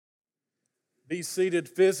Be seated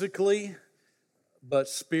physically, but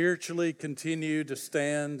spiritually continue to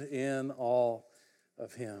stand in awe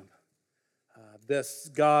of Him. This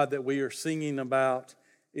God that we are singing about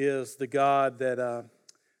is the God that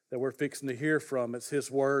we're fixing to hear from. It's His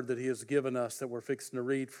Word that He has given us that we're fixing to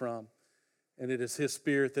read from. And it is His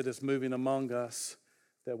Spirit that is moving among us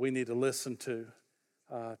that we need to listen to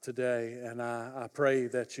today. And I pray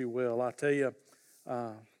that you will. I tell you,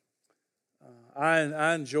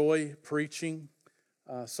 I enjoy preaching,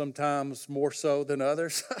 sometimes more so than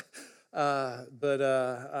others, but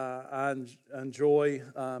I enjoy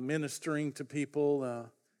ministering to people,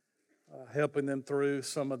 helping them through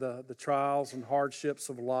some of the trials and hardships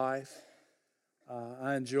of life.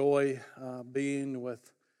 I enjoy being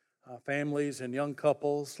with families and young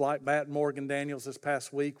couples like Matt and Morgan Daniels this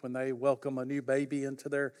past week when they welcome a new baby into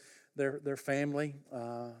their family,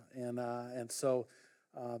 and so.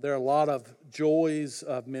 There are a lot of joys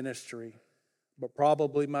of ministry, but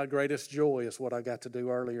probably my greatest joy is what I got to do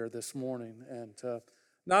earlier this morning. And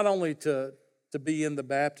not only to be in the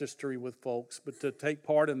baptistry with folks, but to take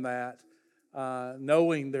part in that,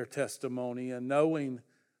 knowing their testimony and knowing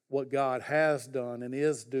what God has done and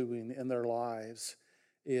is doing in their lives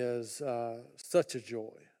is such a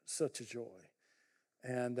joy, such a joy.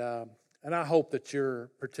 And I hope that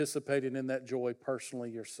you're participating in that joy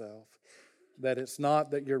personally yourself. That it's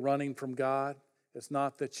not that you're running from God. It's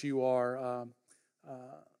not that you are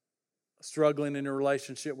struggling in your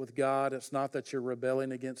relationship with God. It's not that you're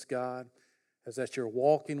rebelling against God. It's that you're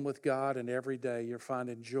walking with God, and every day you're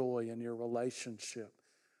finding joy in your relationship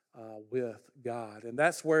with God. And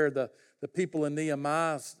that's where the people in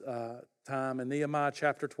Nehemiah's time, in Nehemiah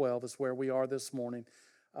chapter 12 is where we are this morning.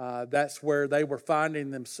 That's where they were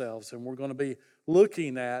finding themselves, and we're going to be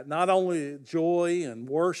looking at not only joy and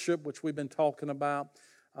worship, which we've been talking about,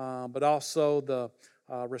 but also the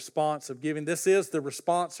response of giving. This is the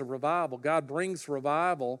response of revival. God brings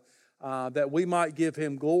revival that we might give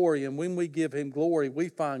Him glory, and when we give Him glory, we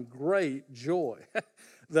find great joy.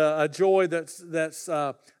 A joy that's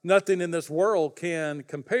nothing in this world can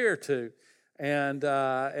compare to.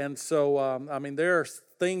 And so, I mean, there are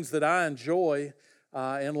things that I enjoy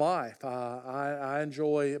in life. I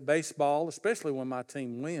enjoy baseball, especially when my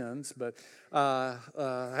team wins, but I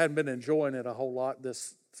hadn't been enjoying it a whole lot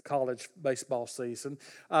this college baseball season.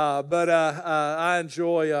 But I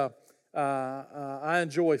enjoy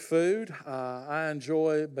food. I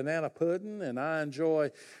enjoy banana pudding, and I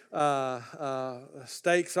enjoy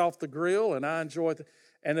steaks off the grill, and I enjoy.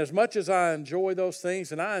 And as much as I enjoy those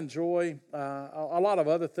things, and I enjoy a lot of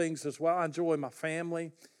other things as well, I enjoy my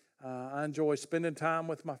family. I enjoy spending time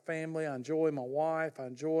with my family. I enjoy my wife. I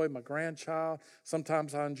enjoy my grandchild.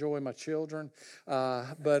 Sometimes I enjoy my children.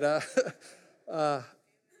 But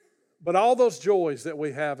all those joys that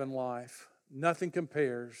we have in life, nothing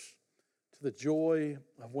compares to the joy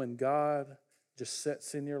of when God just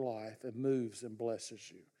sets in your life and moves and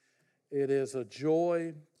blesses you. It is a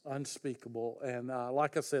joy unspeakable. And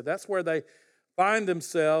like I said, that's where they find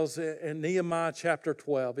themselves in Nehemiah chapter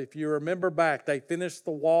 12. If you remember back, they finished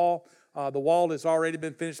the wall. The wall has already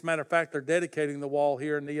been finished. Matter of fact, they're dedicating the wall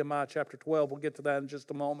here in Nehemiah chapter 12. We'll get to that in just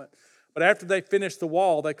a moment. But after they finished the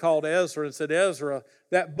wall, they called Ezra and said, Ezra,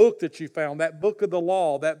 that book that you found, that book of the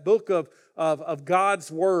law, that book of God's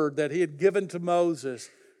word that He had given to Moses,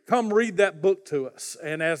 come read that book to us.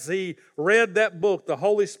 And as he read that book, the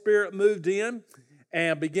Holy Spirit moved in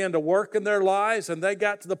and began to work in their lives, and they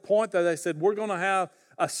got to the point that they said, we're going to have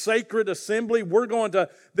a sacred assembly.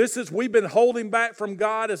 We've been holding back from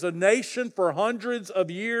God as a nation for hundreds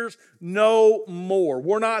of years. No more.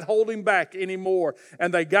 We're not holding back anymore.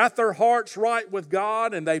 And they got their hearts right with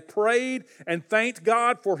God, and they prayed and thanked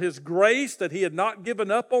God for His grace, that He had not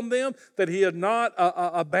given up on them, that He had not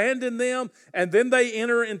abandoned them. And then they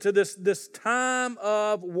enter into this time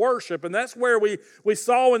of worship. And that's where we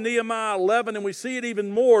saw in Nehemiah 11, and we see it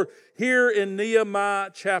even more here in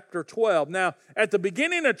Nehemiah chapter 12. Now, at the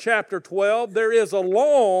beginning of chapter 12, there is a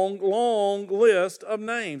long, long list of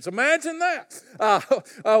names. Imagine that.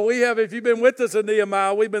 We have, if you've been with us in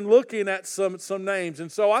Nehemiah, we've been looking at some names.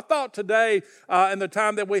 And so I thought today, in the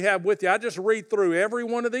time that we have with you, I just read through every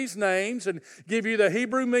one of these names and give you the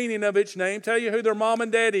Hebrew meaning of each name, tell you who their mom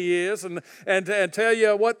and daddy is, and tell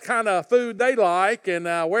you what kind of food they like and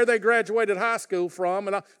where they graduated high school from.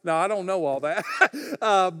 And I don't know all that.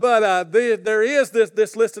 But there is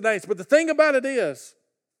this list of names. But the thing about it is,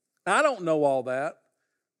 I don't know all that,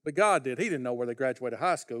 but God did. He didn't know where they graduated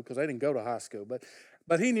high school because they didn't go to high school.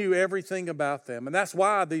 But He knew everything about them. And that's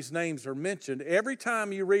why these names are mentioned. Every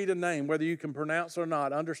time you read a name, whether you can pronounce or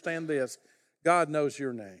not, understand this, God knows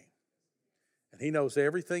your name. And He knows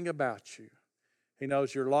everything about you. He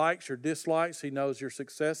knows your likes, your dislikes. He knows your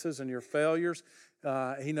successes and your failures.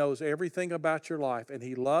 He knows everything about your life, and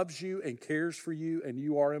He loves you and cares for you, and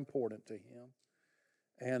you are important to Him.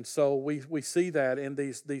 And so we see that in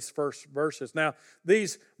these first verses. Now,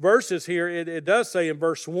 these verses here, it does say in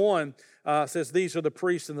verse 1, says these are the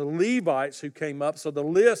priests and the Levites who came up. So the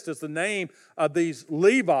list is the name of these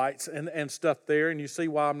Levites and stuff there. And you see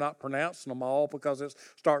why I'm not pronouncing them all, because it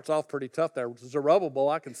starts off pretty tough there. Zerubbabel,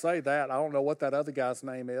 I can say that. I don't know what that other guy's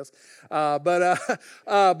name is. But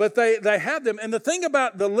they have them. And the thing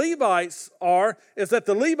about the Levites is that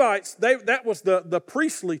the Levites, that was the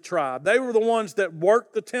priestly tribe. They were the ones that worked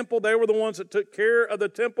the temple. They were the ones that took care of the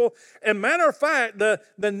temple. And matter of fact, the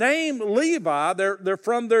name Levi, they're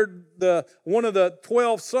from one of the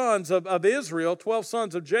 12 sons of Israel, 12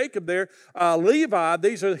 sons of Jacob there, Levi.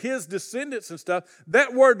 These are his descendants and stuff.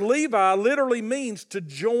 That word Levi literally means to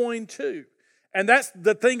join to. And that's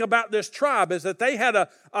the thing about this tribe, is that they had a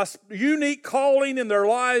unique calling in their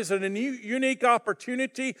lives and a unique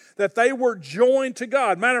opportunity that they were joined to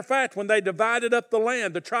God. Matter of fact, when they divided up the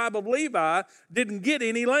land, the tribe of Levi didn't get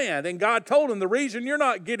any land. And God told them, the reason you're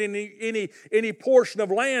not getting any portion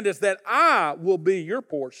of land is that I will be your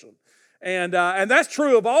portion. And that's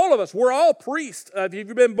true of all of us. We're all priests. If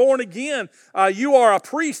you've been born again, you are a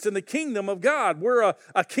priest in the kingdom of God. We're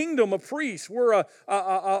a kingdom of priests. We're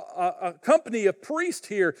a company of priests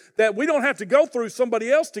here, that we don't have to go through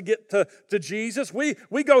somebody else to get to Jesus. We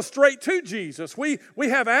go straight to Jesus. We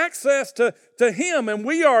have access to Him, and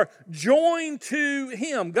we are joined to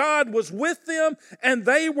Him. God was with them, and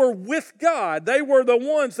they were with God. They were the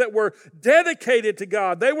ones that were dedicated to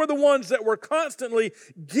God. They were the ones that were constantly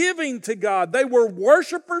giving to God. They were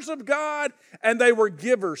worshipers of God, and they were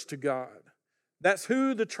givers to God. That's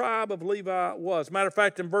who the tribe of Levi was. Matter of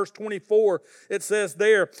fact, in verse 24, it says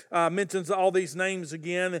there, mentions all these names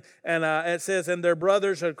again, and it says, and their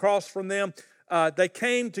brothers across from them, they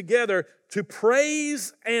came together to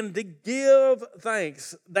praise and to give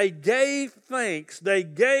thanks. They gave thanks. They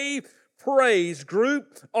gave praise,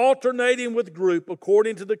 group alternating with group,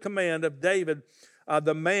 according to the command of David,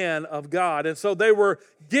 the man of God. And so they were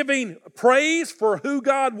giving praise for who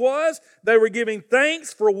God was. They were giving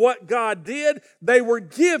thanks for what God did. They were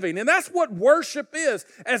giving. And that's what worship is.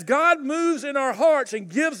 As God moves in our hearts and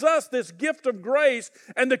gives us this gift of grace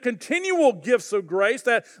and the continual gifts of grace,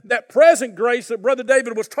 that present grace that Brother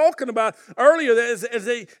David was talking about earlier, as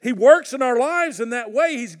he works in our lives in that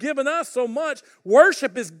way, He's given us so much.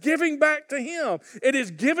 Worship is giving back to Him. It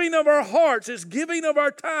is giving of our hearts. It's giving of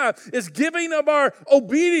our time. It's giving of our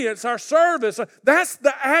obedience, our service. That's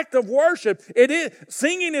the act of worship.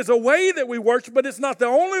 Singing is a way that we worship, but it's not the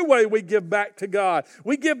only way we give back to God.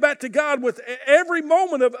 We give back to God with every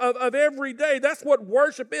moment of every day. That's what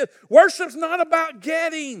worship is. Worship's not about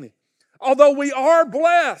getting, although we are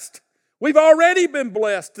blessed. We've already been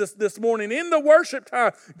blessed this morning in the worship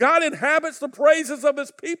time. God inhabits the praises of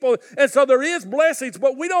His people, and so there is blessings,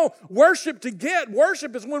 but we don't worship to get.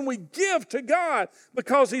 Worship is when we give to God,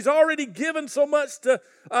 because He's already given so much to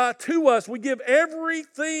us. We give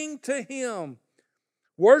everything to Him.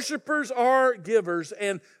 Worshipers are givers,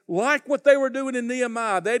 and like what they were doing in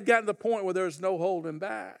Nehemiah, they'd gotten to the point where there was no holding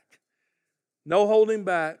back. No holding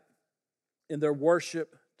back in their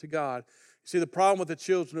worship to God. See, the problem with the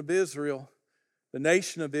children of Israel, the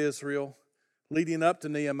nation of Israel, leading up to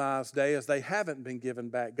Nehemiah's day, is they haven't been given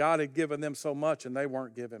back. God had given them so much, and they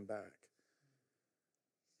weren't given back.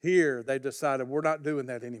 Here, they decided, we're not doing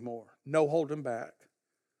that anymore. No holding back.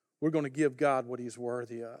 We're going to give God what He's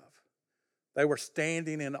worthy of. They were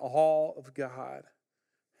standing in awe of God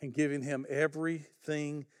and giving Him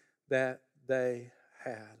everything that they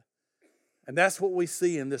had. And that's what we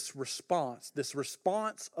see in this response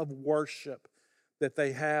of worship that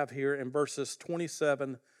they have here in verses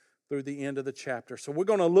 27 through the end of the chapter. So we're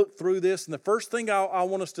going to look through this, and the first thing I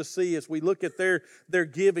want us to see as we look at their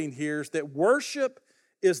giving here is that worship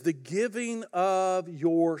is the giving of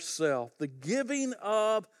yourself. The giving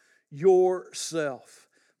of yourself.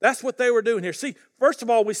 That's what they were doing here. See, first of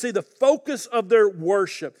all, we see the focus of their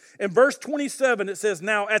worship. In verse 27, it says,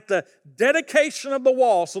 now at the dedication of the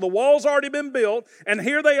wall. So the wall's already been built, and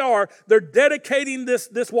here they are. They're dedicating this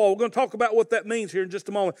wall. We're going to talk about what that means here in just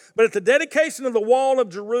a moment. But at the dedication of the wall of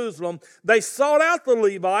Jerusalem, they sought out the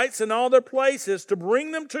Levites in all their places to bring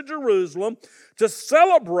them to Jerusalem to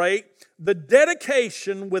celebrate the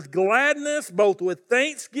dedication with gladness, both with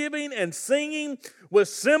thanksgiving and singing, with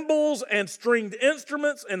cymbals and stringed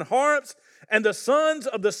instruments and harps. And the sons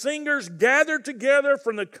of the singers gathered together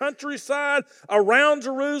from the countryside around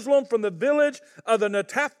Jerusalem, from the village of the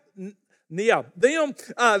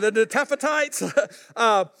the Taphatites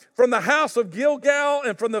from the house of Gilgal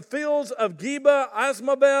and from the fields of Geba,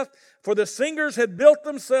 Asmaveth, for the singers had built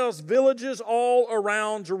themselves villages all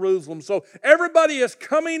around Jerusalem. So everybody is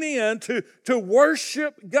coming in to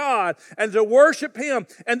worship God and to worship Him.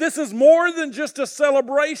 And this is more than just a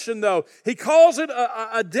celebration, though. He calls it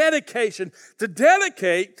a dedication. To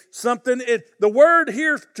dedicate something, the word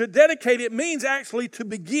here, to dedicate, it means actually to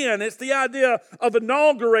begin. It's the idea of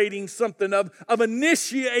inaugurating something, of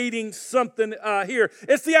initiating something here.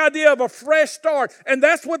 It's the idea of a fresh start. And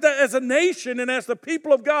that's what, as a nation and as the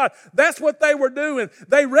people of God, that's what they were doing.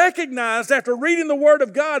 They recognized after reading the Word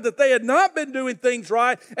of God that they had not been doing things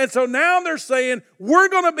right. And so now they're saying, we're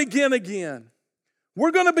going to begin again.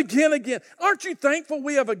 We're going to begin again. Aren't you thankful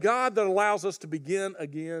we have a God that allows us to begin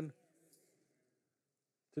again?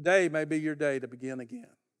 Today may be your day to begin again.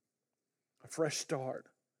 A fresh start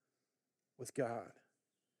with God.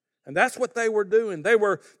 And that's what they were doing. They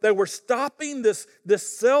were stopping this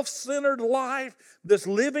self-centered life, this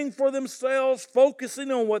living for themselves,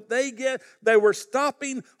 focusing on what they get. They were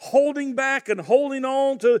stopping, holding back and holding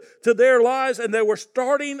on to their lives, and they were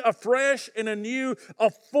starting afresh and anew,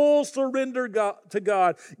 a full surrender to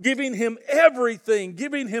God, giving Him everything,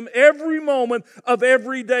 giving Him every moment of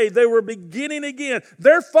every day. They were beginning again.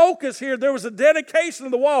 Their focus here, there was a dedication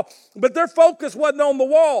of the wall, but their focus wasn't on the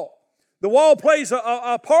wall. The wall plays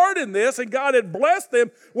a part in this, and God had blessed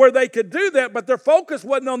them where they could do that, but their focus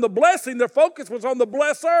wasn't on the blessing. Their focus was on the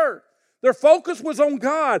blesser. Their focus was on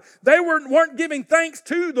God. They weren't giving thanks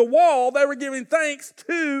to the wall. They were giving thanks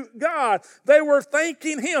to God. They were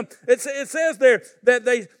thanking Him. It says there that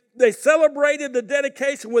they celebrated the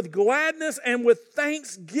dedication with gladness and with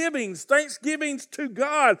thanksgivings to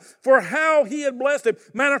God for how He had blessed them.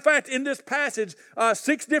 Matter of fact, in this passage,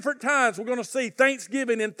 6 different times we're going to see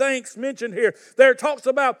thanksgiving and thanks mentioned here. There it talks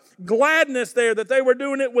about gladness there, that they were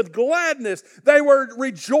doing it with gladness. They were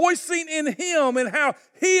rejoicing in Him and how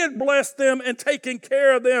He had blessed them and taken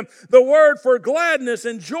care of them. The word for gladness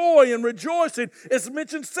and joy and rejoicing is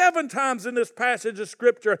mentioned 7 times in this passage of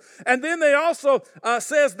Scripture. And then they also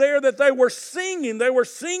says there that they were singing. They were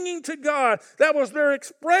singing to God. That was their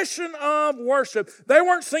expression of worship. They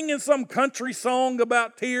weren't singing some country song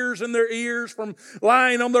about tears in their ears from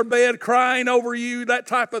lying on their bed crying over you, that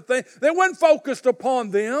type of thing. They weren't focused upon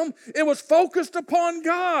them. It was focused upon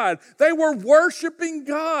God. They were worshiping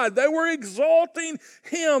God. They were exalting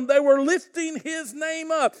Him. They were lifting His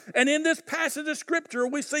name up. And in this passage of Scripture,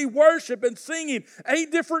 we see worship and singing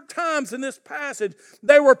 8 different times in this passage.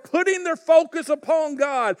 They were putting their focus upon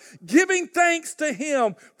God, giving thanks to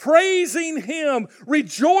Him, praising Him,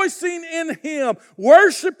 rejoicing in Him,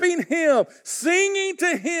 worshiping Him, singing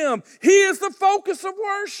to Him. He is the focus of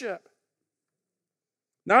worship.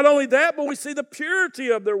 Not only that, but we see the purity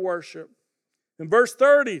of their worship. In verse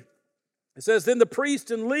 30, it says, "Then the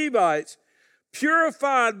priests and Levites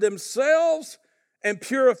purified themselves and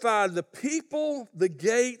purified the people, the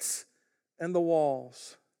gates, and the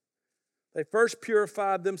walls." They first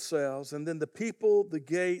purified themselves, and then the people, the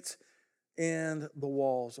gates, and the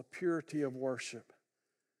walls. A purity of worship.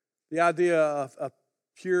 The idea of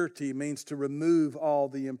purity means to remove all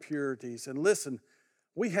the impurities. And listen,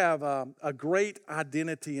 we have a great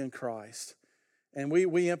identity in Christ. And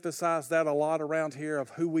we emphasize that a lot around here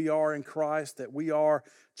of who we are in Christ, that we are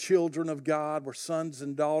children of God. We're sons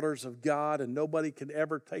and daughters of God, and nobody can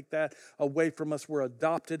ever take that away from us. We're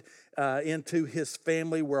adopted into His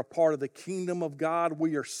family. We're a part of the kingdom of God.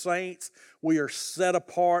 We are saints. We are set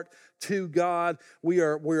apart to God. We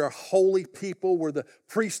are a holy people. We're the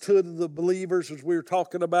priesthood of the believers, as we were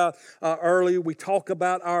talking about earlier. We talk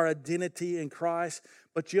about our identity in Christ.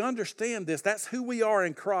 But you understand this. That's who we are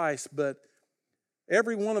in Christ, but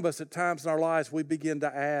every one of us at times in our lives, we begin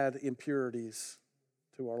to add impurities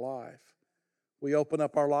to our life. We open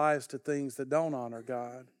up our lives to things that don't honor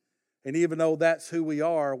God. And even though that's who we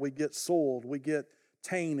are, we get soiled, we get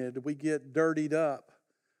tainted, we get dirtied up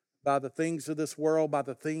by the things of this world, by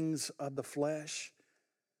the things of the flesh.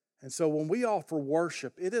 And so when we offer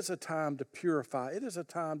worship, it is a time to purify. It is a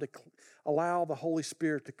time to allow the Holy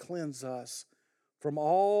Spirit to cleanse us from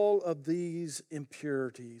all of these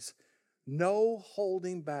impurities. No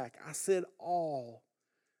holding back. I said all.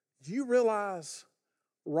 Do you realize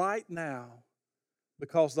right now,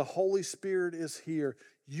 because the Holy Spirit is here,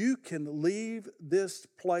 you can leave this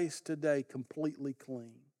place today completely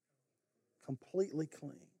clean. Completely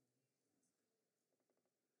clean.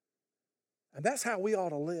 And that's how we ought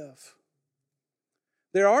to live.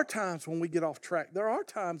 There are times when we get off track. There are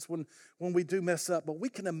times when we do mess up, but we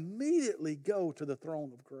can immediately go to the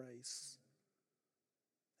throne of grace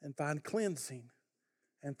and find cleansing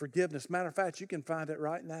and forgiveness. Matter of fact, you can find it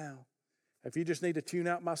right now. If you just need to tune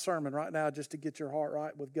out my sermon right now just to get your heart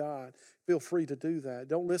right with God, feel free to do that.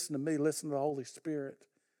 Don't listen to me. Listen to the Holy Spirit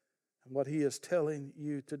and what He is telling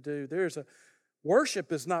you to do.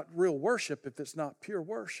 Worship is not real worship if it's not pure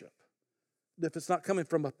worship. If it's not coming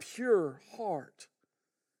from a pure heart.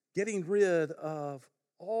 Getting rid of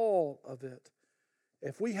all of it.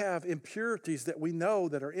 If we have impurities that we know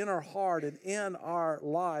that are in our heart and in our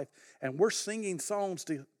life, and we're singing songs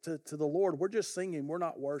to the Lord, we're just singing, we're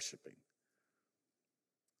not worshiping.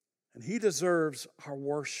 And He deserves our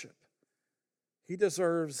worship. He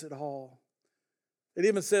deserves it all. It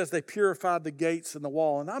even says they purified the gates and the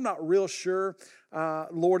wall. And I'm not real sure.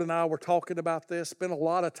 Lord and I were talking about this, spent a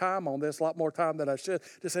lot of time on this, a lot more time than I should.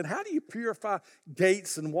 Just saying, how do you purify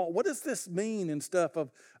gates and wall? What does this mean and stuff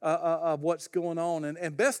of what's going on?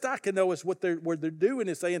 And best I can know is what they're doing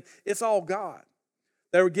is saying it's all God.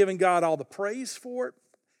 They were giving God all the praise for it.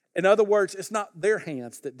 In other words, it's not their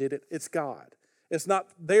hands that did it, it's God. It's not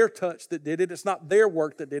their touch that did it. It's not their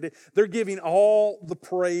work that did it. They're giving all the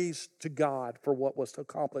praise to God for what was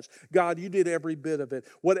accomplished. God, you did every bit of it.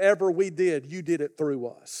 Whatever we did, you did it through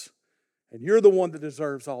us. And you're the one that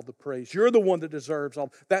deserves all the praise. You're the one that deserves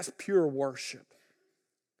all. That's pure worship.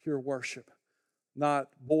 Pure worship. Not,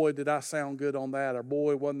 boy, did I sound good on that, or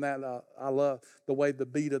boy, wasn't that, I love the way the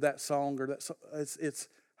beat of that song, or that.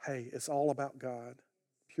 Hey, it's all about God.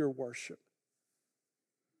 Pure worship.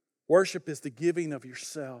 Worship is the giving of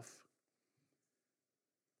yourself,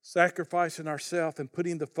 sacrificing ourselves and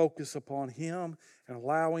putting the focus upon Him and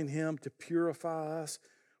allowing Him to purify us.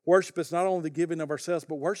 Worship is not only the giving of ourselves,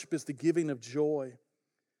 but worship is the giving of joy.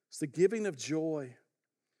 It's the giving of joy.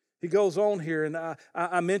 He goes on here, and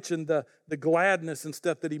I mentioned the gladness and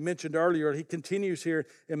stuff that he mentioned earlier. He continues here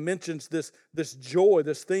and mentions this joy,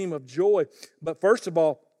 this theme of joy. But first of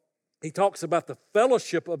all, he talks about the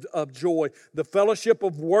fellowship of joy, the fellowship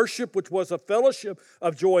of worship, which was a fellowship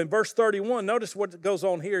of joy. In verse 31, notice what goes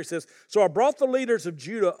on here. He says, so I brought the leaders of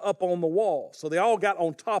Judah up on the wall. So they all got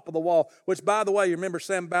on top of the wall, which, by the way, you remember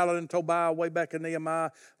Sanballat and Tobiah way back in Nehemiah?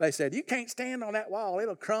 They said, you can't stand on that wall.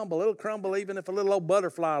 It'll crumble even if a little old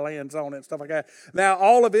butterfly lands on it and stuff like that. Now,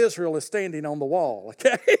 all of Israel is standing on the wall,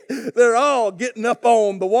 okay? They're all getting up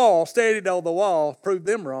on the wall, standing on the wall. Prove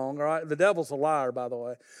them wrong, all right? The devil's a liar, by the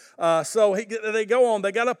way. They go on,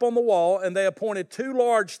 they got up on the wall, and they appointed 2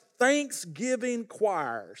 large thanksgiving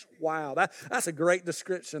choirs. Wow, that's a great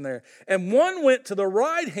description there. And one went to the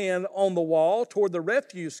right hand on the wall toward the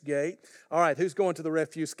refuse gate. All right, who's going to the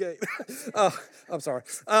refuse gate? I'm sorry.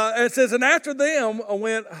 And it says, and after them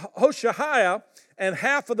went Hoshaiah and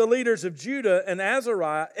half of the leaders of Judah and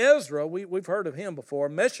Azariah, Ezra, we've heard of him before,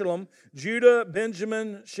 Meshullam, Judah,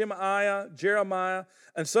 Benjamin, Shemaiah, Jeremiah,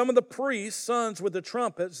 and some of the priests, sons with the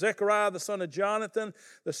trumpet, Zechariah, the son of Jonathan,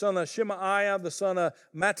 the son of Shemaiah, the son of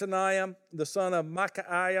Mattaniah, the son of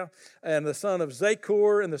Micaiah, and the son of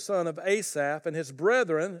Zakur, and the son of Asaph, and his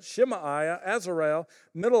brethren, Shemaiah, Azarel,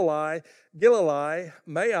 Middlai, Gilali,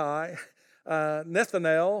 Mai,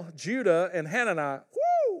 Nethanel, Judah, and Hananiah.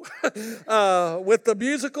 With the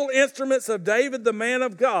musical instruments of David, the man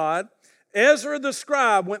of God, Ezra the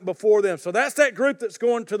scribe went before them. So that's that group that's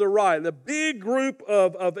going to the right. The big group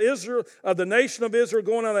of Israel, of the nation of Israel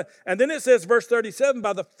going on. And then it says, verse 37,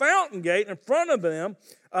 by the fountain gate in front of them,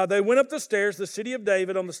 they went up the stairs, the city of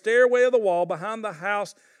David, on the stairway of the wall behind the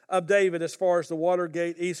house of David as far as the water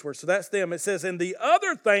gate eastward. So that's them. It says, and the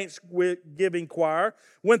other thanksgiving choir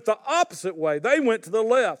went the opposite way. They went to the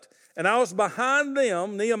left. And I was behind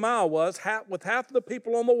them, Nehemiah was, with half of the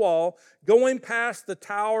people on the wall, going past the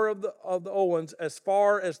tower of the Owens as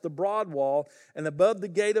far as the broad wall, and above the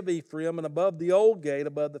gate of Ephraim, and above the old gate,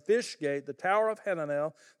 above the fish gate, the tower of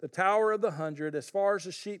Hananel, the tower of the 100, as far as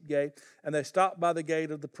the sheep gate, and they stopped by the gate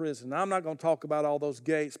of the prison. Now, I'm not going to talk about all those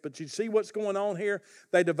gates, but you see what's going on here?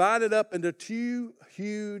 They divided up into 2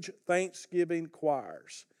 huge thanksgiving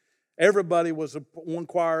choirs. Everybody was one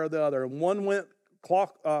choir or the other, and one went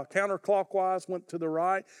counterclockwise, went to the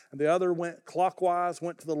right, and the other went clockwise,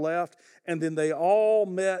 went to the left, and then they all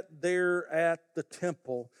met there at the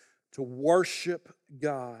temple to worship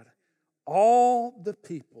God. All the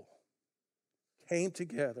people came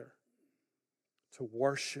together to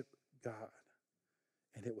worship God,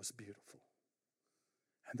 and it was beautiful.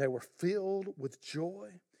 And they were filled with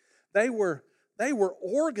joy. They were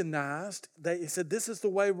organized. They said, this is the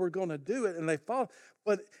way we're going to do it, and they followed.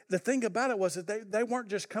 But the thing about it was that they weren't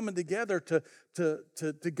just coming together to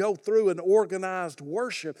go through an organized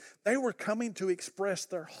worship. They were coming to express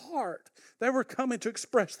their heart. They were coming to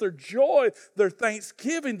express their joy, their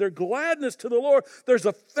thanksgiving, their gladness to the Lord. There's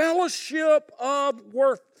a fellowship of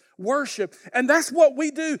Worship. And that's what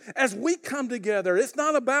we do as we come together. It's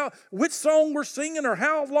not about which song we're singing or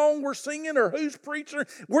how long we're singing or who's preaching.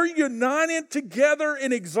 We're united together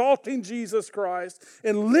in exalting Jesus Christ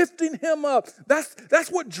and lifting Him up. That's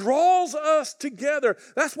what draws us together.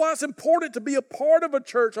 That's why it's important to be a part of a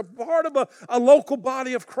church, a part of a local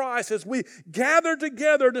body of Christ as we gather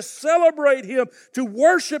together to celebrate Him, to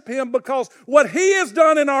worship Him, because what He has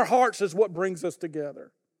done in our hearts is what brings us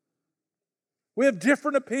together. We have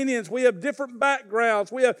different opinions. We have different backgrounds.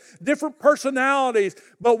 We have different personalities.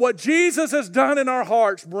 But what Jesus has done in our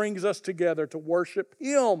hearts brings us together to worship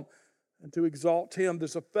Him and to exalt Him.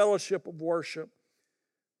 There's a fellowship of worship.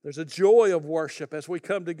 There's a joy of worship. As we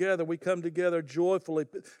come together joyfully.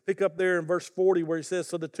 Pick up there in verse 40 where he says,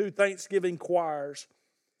 so the two thanksgiving choirs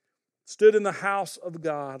stood in the house of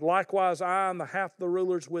God. Likewise I and the half the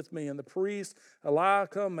rulers with me, and the priests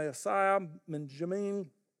Eliakim, Maaseiah, Benjamin,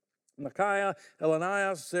 Micaiah,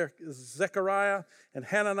 Elaniah, Zechariah, and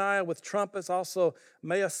Hananiah with trumpets. Also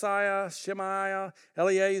Maaseiah, Shemaiah,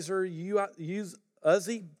 Eleazar,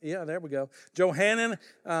 Uzzi, there we go. Johanan,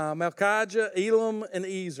 Malchijah, Elam, and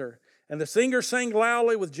Ezer. And the singers sang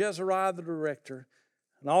loudly with Jezariah the director.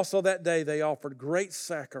 And also that day they offered great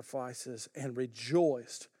sacrifices and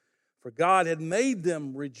rejoiced, for God had made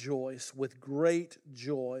them rejoice with great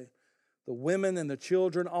joy. The women and the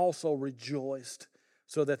children also rejoiced,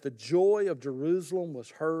 so that the joy of Jerusalem was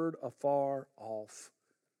heard afar off.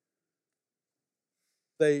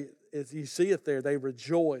 As you see it there, they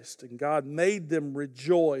rejoiced, and God made them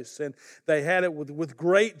rejoice, and they had it with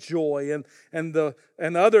great joy, and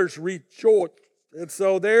others rejoiced. And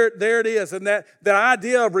so there it is. And that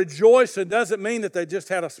idea of rejoicing doesn't mean that they just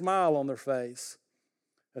had a smile on their face.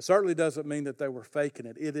 It certainly doesn't mean that they were faking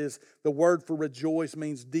it. It is, the word for rejoice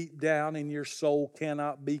means deep down in your soul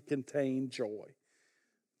cannot be contained joy.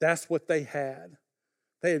 That's what they had.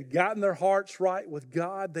 They had gotten their hearts right with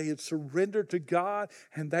God. They had surrendered to God,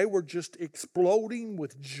 and they were just exploding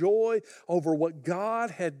with joy over what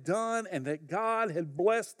God had done and that God had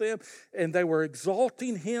blessed them. And they were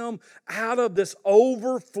exalting Him out of this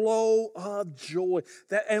overflow of joy.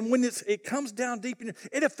 And when it comes down deep in you,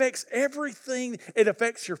 it affects everything. It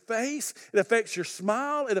affects your face. It affects your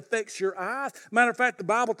smile. It affects your eyes. Matter of fact, the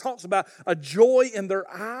Bible talks about a joy in their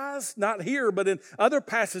eyes, not here, but in other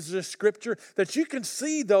passages of Scripture, that you can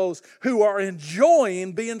see those who are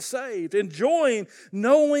enjoying being saved, enjoying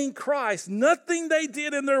knowing Christ. Nothing they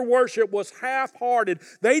did in their worship was half-hearted.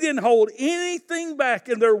 They didn't hold anything back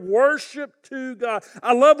in their worship to God.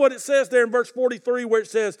 I love what it says there in verse 43 where it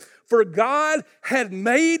says, for God had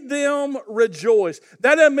made them rejoice.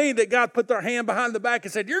 That doesn't mean that God put their hand behind the back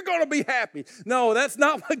and said, you're going to be happy. No, that's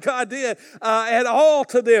not what God did at all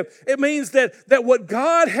to them. It means that what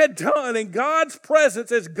God had done in God's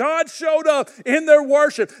presence, as God showed up in their worship,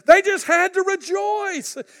 they just had to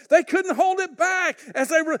rejoice. They couldn't hold it back. As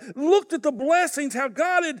they looked at the blessings, how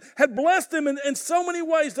God had blessed them in so many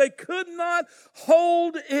ways, they could not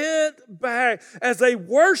hold it back. As they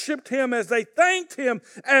worshiped Him, as they thanked Him,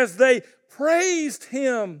 as they praised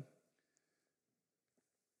Him,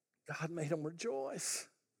 God made them rejoice.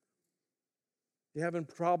 If you're having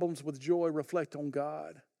problems with joy, reflect on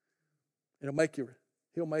God. He'll make you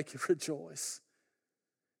rejoice.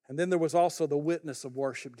 And then there was also the witness of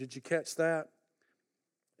worship. Did you catch that?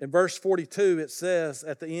 In verse 42, it says,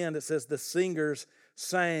 at the end, it says, the singers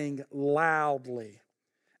sang loudly.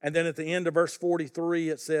 And then at the end of verse 43,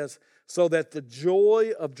 it says, so that the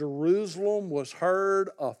joy of Jerusalem was heard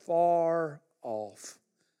afar off.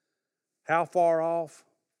 How far off?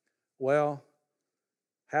 Well,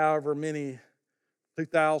 however many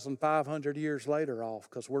 2,500 years later off,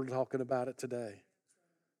 because we're talking about it today.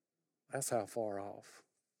 That's how far off.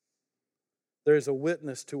 There's a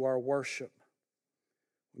witness to our worship.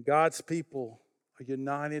 When God's people are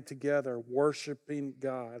united together, worshiping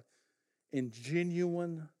God in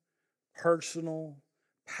genuine, personal,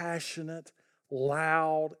 passionate,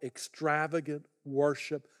 loud, extravagant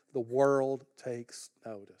worship, the world takes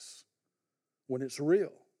notice. When it's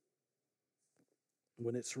real,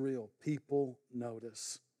 people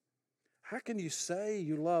notice. How can you say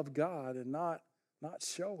you love God and not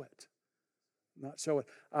show it? Not show it.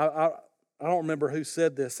 I don't remember who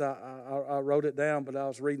said this. I wrote it down, but I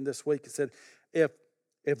was reading this week. It said,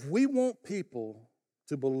 if we want people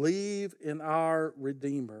to believe in our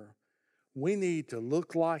Redeemer, we need to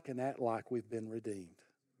look like and act like we've been redeemed.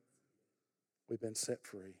 We've been set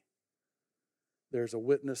free. There's a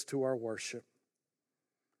witness to our worship.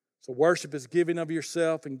 So worship is giving of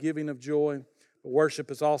yourself and giving of joy. But worship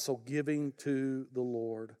is also giving to the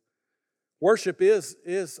Lord. Worship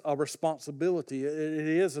is a responsibility. It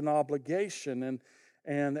is an obligation.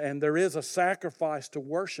 And there is a sacrifice to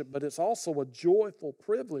worship, but it's also a joyful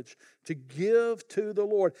privilege to give to the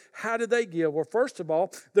Lord. How did they give? Well, first of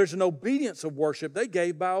all, there's an obedience of worship. They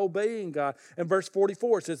gave by obeying God. In verse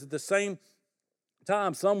 44, it says, at the same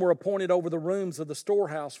time, some were appointed over the rooms of the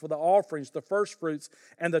storehouse for the offerings, the firstfruits,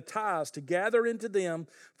 and the tithes, to gather into them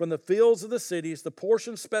from the fields of the cities the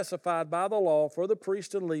portion specified by the law for the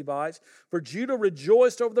priests and Levites. For Judah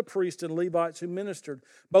rejoiced over the priests and Levites who ministered.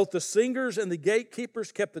 Both the singers and the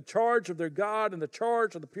gatekeepers kept the charge of their God and the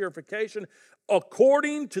charge of the purification,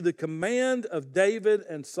 according to the command of David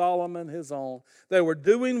and Solomon his own. They were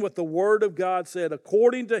doing what the Word of God said,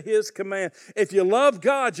 according to His command. If you love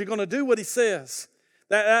God, you're going to do what He says.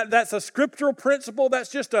 That's a scriptural principle.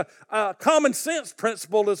 That's just a common sense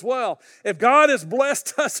principle as well. If God has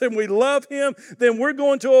blessed us and we love Him, then we're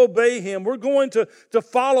going to obey Him. We're going to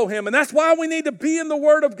follow Him. And that's why we need to be in the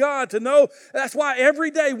Word of God, to know. That's why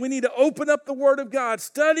every day we need to open up the Word of God,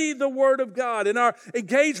 study the Word of God. In our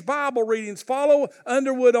engaged Bible readings, follow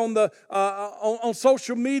Underwood on the on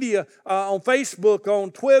social media, on Facebook,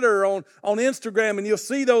 on Twitter, on Instagram, and you'll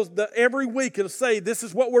see those every week. It'll say, this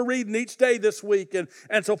is what we're reading each day this week.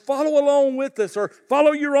 And so follow along with us, or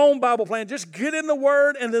follow your own Bible plan. Just get in the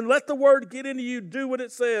Word and then let the Word get into you. Do what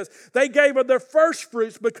it says. They gave of their first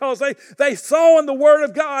fruits because they saw in the Word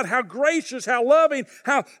of God how gracious, how loving,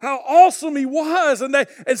 how awesome He was. And they,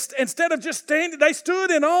 instead of just standing, they stood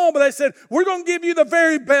in awe, but they said, we're going to give you the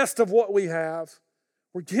very best of what we have.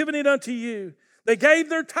 We're giving it unto you. They gave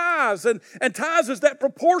their tithes, and tithes is that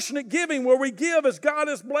proportionate giving where we give as God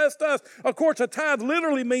has blessed us. Of course, a tithe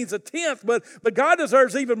literally means a tenth, but God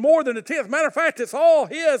deserves even more than a tenth. Matter of fact, it's all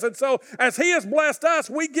His, and so as He has blessed us,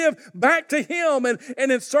 we give back to Him and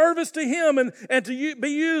in service to Him and to be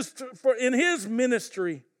used in His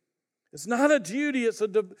ministry. It's not a duty,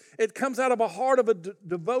 it comes out of a heart of a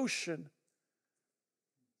devotion.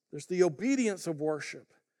 There's the obedience of worship.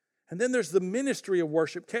 And then there's the ministry of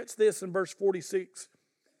worship. Catch this in verse 46.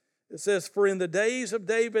 It says, for in the days of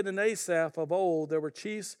David and Asaph of old, there were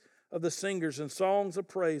chiefs of the singers and songs of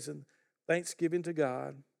praise and thanksgiving to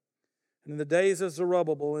God. And in the days of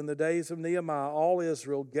Zerubbabel, in the days of Nehemiah, all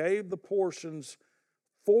Israel gave the portions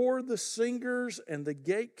for the singers and the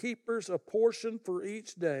gatekeepers, a portion for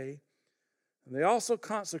each day. And they also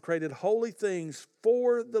consecrated holy things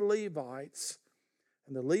for the Levites.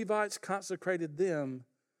 And the Levites consecrated them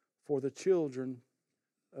for the children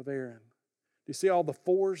of Aaron. Do you see all the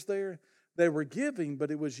fours there? They were giving,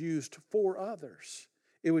 but it was used for others.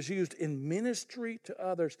 It was used in ministry to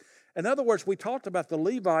others. In other words, we talked about the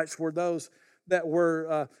Levites were those that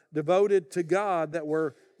were devoted to God, that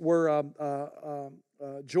were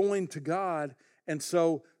joined to God. And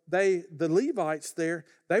so the Levites there,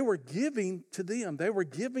 they were giving to them. They were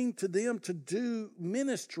giving to them to do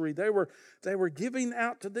ministry. They were giving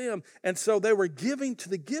out to them. And so they were giving to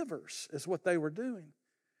the givers is what they were doing.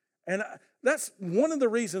 And that's one of the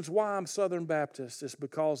reasons why I'm Southern Baptist, is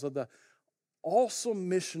because of the awesome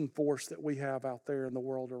mission force that we have out there in the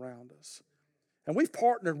world around us. And we've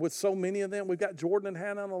partnered with so many of them. We've got Jordan and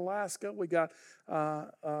Hannah in Alaska.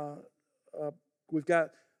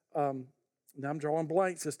 Now I'm drawing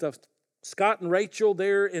blanks and stuff. Scott and Rachel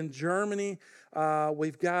there in Germany.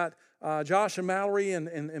 We've got Josh and Mallory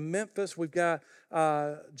in Memphis. We've got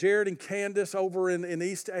Jared and Candace over in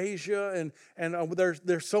East Asia. And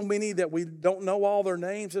there's so many that we don't know all their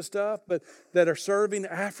names and stuff, but that are serving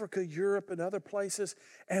Africa, Europe, and other places.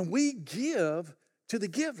 And we give to the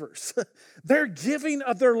givers. They're giving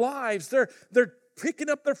of their lives. They're picking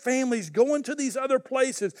up their families, going to these other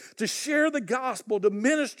places to share the gospel, to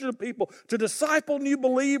minister to people, to disciple new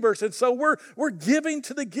believers. And so we're giving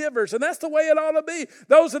to the givers. And that's the way it ought to be.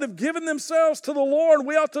 Those that have given themselves to the Lord,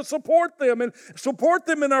 we ought to support them and support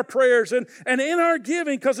them in our prayers and in our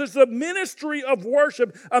giving, because there's a ministry of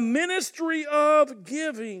worship, a ministry of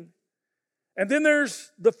giving. And then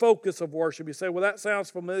there's the focus of worship. You say, well, that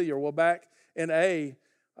sounds familiar. Well, back in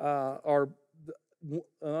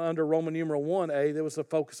under Roman numeral 1a, there was a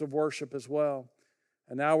focus of worship as well.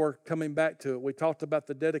 And now we're coming back to it. We talked about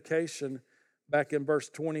the dedication back in verse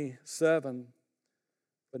 27.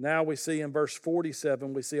 But now we see in verse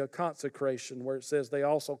 47, we see a consecration where it says they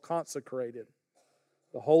also consecrated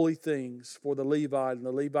the holy things for the Levite, and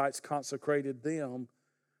the Levites consecrated them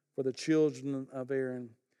for the children of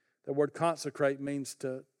Aaron. The word consecrate means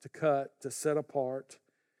to cut, to set apart.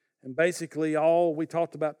 And basically we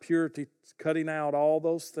talked about purity, cutting out all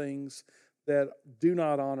those things that do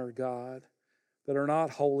not honor God, that are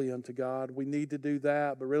not holy unto God. We need to do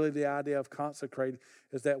that, but really the idea of consecrating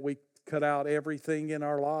is that we cut out everything in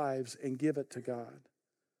our lives and give it to God.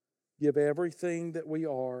 Give everything that we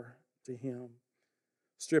are to Him.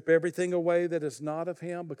 Strip everything away that is not of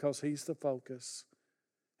Him because He's the focus,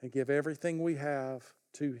 and give everything we have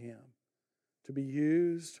to Him to be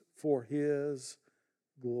used for His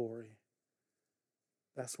glory.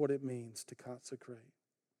 That's what it means to consecrate.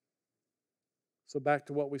 So back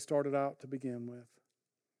to what we started out to begin with.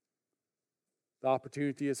 The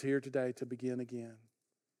opportunity is here today to begin again,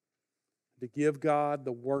 to give God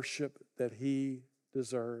the worship that He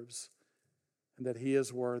deserves and that He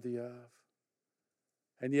is worthy of.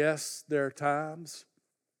 And yes, there are times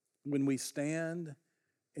when we stand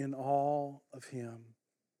in awe of Him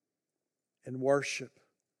in worship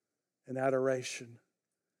and adoration,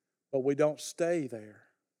 but we don't stay there.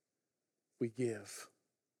 We give.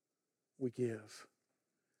 We give.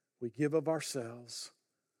 We give of ourselves.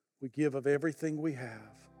 We give of everything we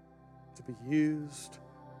have to be used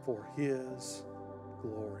for His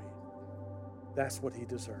glory. That's what He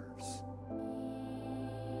deserves.